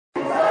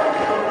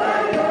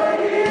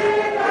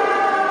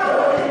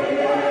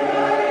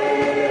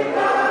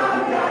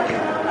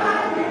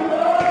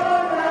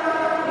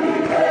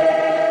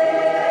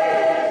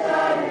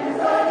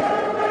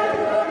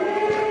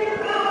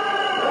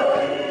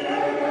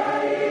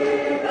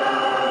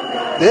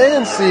The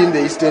ANC in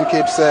the Eastern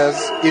Cape says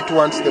it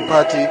wants the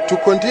party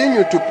to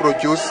continue to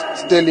produce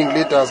sterling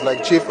leaders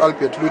like Chief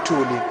Albert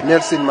Luthuli,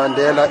 Nelson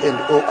Mandela and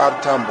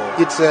O.R.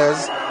 Tambo. It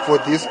says for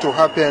this to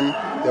happen,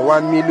 the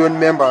 1 million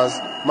members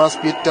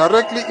must be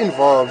directly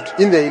involved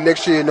in the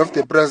election of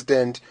the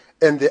president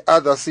and the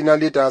other senior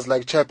leaders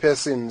like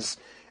chairpersons.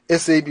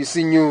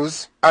 SABC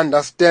News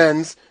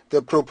understands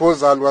the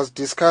proposal was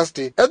discussed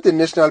at the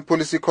National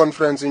Policy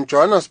Conference in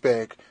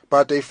Johannesburg,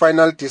 but a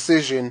final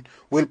decision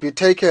will be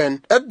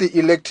taken at the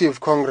elective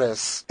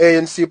Congress.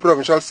 ANC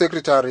Provincial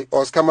Secretary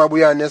Oscar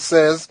Mabuyane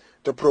says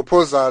the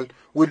proposal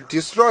will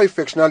destroy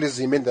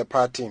factionalism in the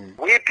party.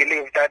 We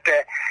believe that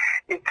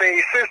it's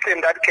a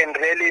system that can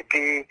really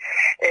be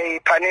a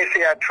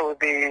panacea to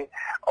the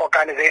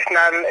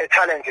organizational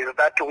challenges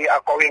that we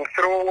are going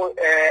through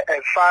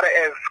as far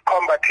as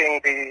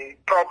combating the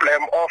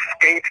problem of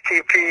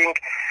gatekeeping,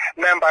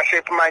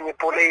 membership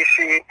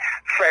manipulation,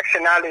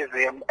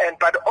 factionalism,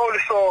 but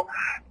also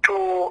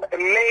to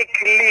make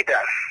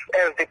leaders,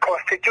 as the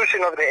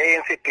constitution of the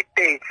ANC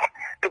dictates,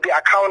 to be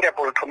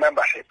accountable to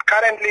membership.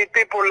 Currently,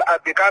 people are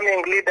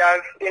becoming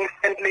leaders,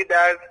 instant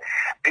leaders,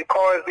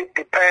 because it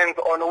depends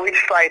on which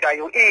side are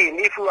you in.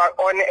 If you are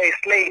on a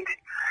slate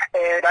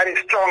that is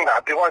stronger,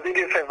 because it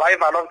is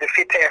survival of the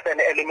fittest and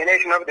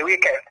elimination of the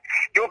weakest,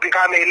 you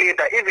become a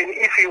leader, even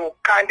if you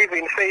can't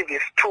even say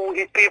this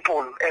to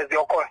people as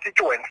your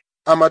constituents.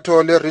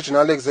 Amatole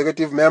Regional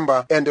Executive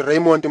Member and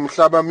Raymond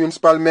Mhlaba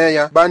Municipal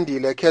Mayor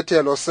Bandile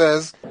Ketelo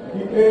says the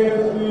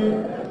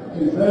ANC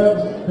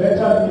deserves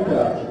better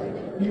leaders.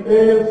 The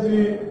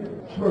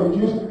ANC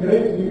produced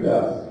great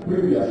leaders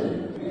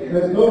previously.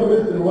 There's no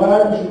reason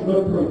why we should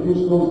not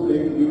produce those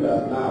great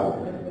leaders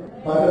now.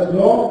 But as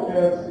long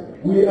as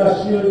we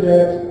are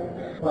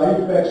shielded by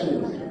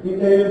factions, the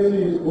ANC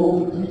is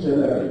going to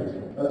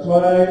degenerate. That's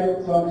why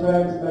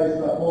sometimes I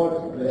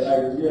support the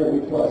idea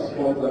which was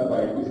sponsored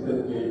by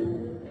Eastern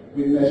Cape,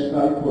 the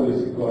National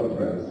Policy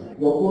Conference.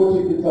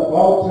 It's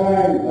about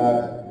time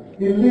that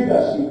the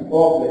leadership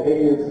of the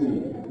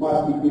ANC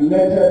must be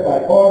elected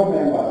by all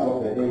members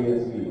of the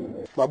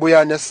ANC.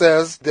 Mabuyane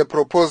says the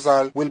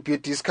proposal will be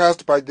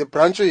discussed by the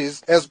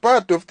branches as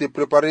part of the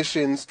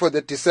preparations for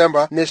the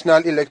December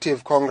National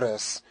Elective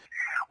Congress.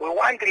 We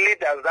want the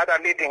leaders that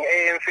are leading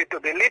ANC to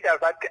be leaders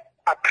that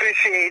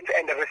appreciate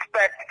and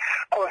respect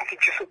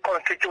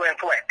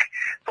constituent work.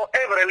 So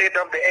every leader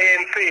of the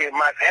ANC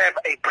must have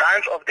a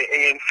branch of the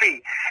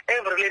ANC.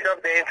 Every leader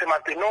of the ANC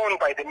must be known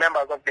by the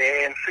members of the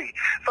ANC.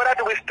 So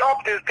that we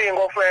stop this thing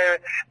of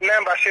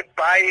membership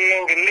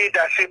buying,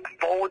 leadership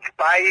votes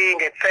buying,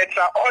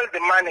 etc. All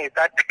the money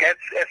that gets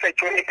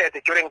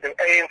circulated during the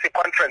ANC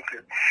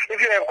conferences.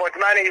 If you have got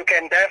money, you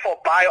can therefore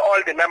buy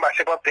all the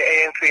membership of the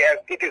ANC as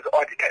it is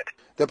audited.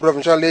 The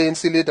provincial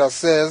ANC leader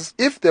says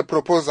if the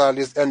proposal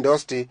is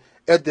endorsed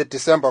at the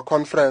December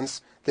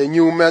conference, the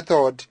new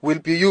method will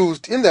be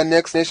used in the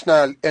next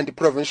national and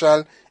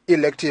provincial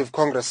elective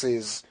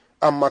congresses.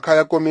 I'm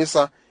Makhaya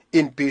Komisa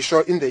in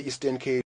Bisho in the Eastern Cape.